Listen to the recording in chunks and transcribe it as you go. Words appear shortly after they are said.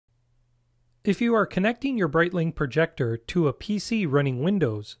If you are connecting your BrightLink projector to a PC running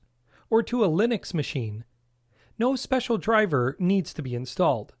Windows or to a Linux machine, no special driver needs to be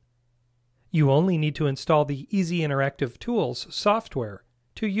installed. You only need to install the Easy Interactive Tools software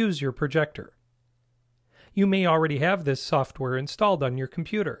to use your projector. You may already have this software installed on your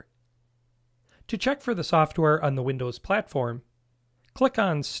computer. To check for the software on the Windows platform, click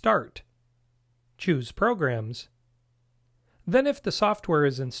on Start, choose Programs. Then if the software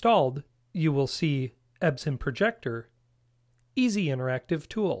is installed, you will see Epson Projector, Easy Interactive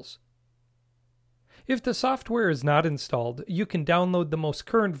Tools. If the software is not installed, you can download the most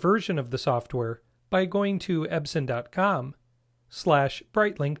current version of the software by going to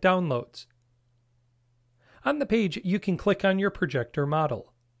epson.com/BrightLink downloads. On the page, you can click on your projector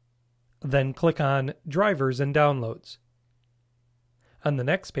model. Then click on Drivers and Downloads. On the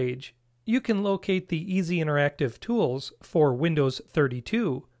next page, you can locate the Easy Interactive Tools for Windows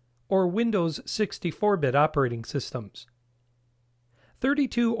 32 or Windows 64-bit operating systems.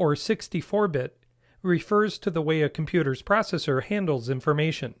 32 or 64-bit refers to the way a computer's processor handles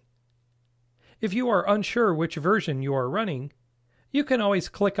information. If you are unsure which version you are running, you can always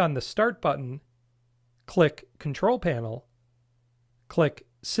click on the Start button, click Control Panel, click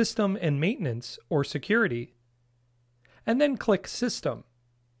System and Maintenance or Security, and then click System.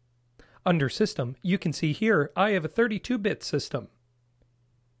 Under System, you can see here I have a 32-bit system.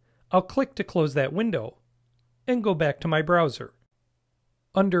 I'll click to close that window and go back to my browser.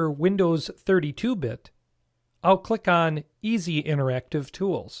 Under Windows 32-bit, I'll click on Easy Interactive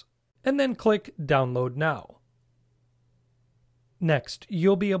Tools and then click Download Now. Next,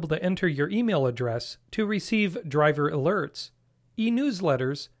 you'll be able to enter your email address to receive driver alerts,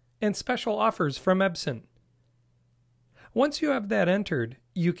 e-newsletters, and special offers from Epson. Once you have that entered,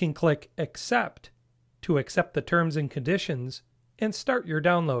 you can click Accept to accept the terms and conditions and start your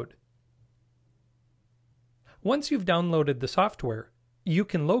download. Once you've downloaded the software, you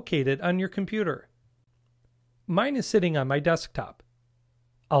can locate it on your computer. Mine is sitting on my desktop.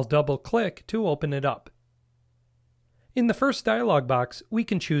 I'll double-click to open it up. In the first dialog box, we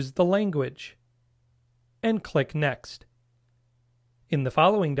can choose the language and click Next. In the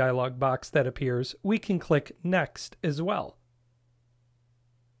following dialog box that appears, we can click Next as well.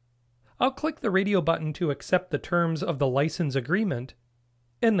 I'll click the radio button to accept the terms of the license agreement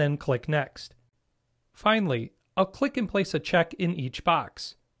and then click Next. Finally, I'll click and place a check in each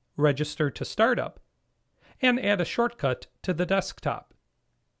box, register to startup, and add a shortcut to the desktop.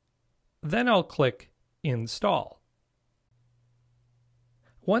 Then I'll click Install.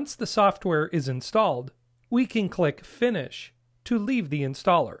 Once the software is installed, we can click Finish to leave the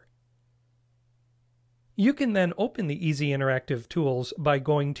installer. You can then open the Easy Interactive Tools by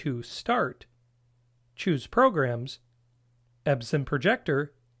going to Start, choose Programs, Epson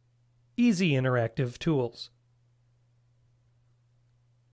Projector, Easy Interactive Tools.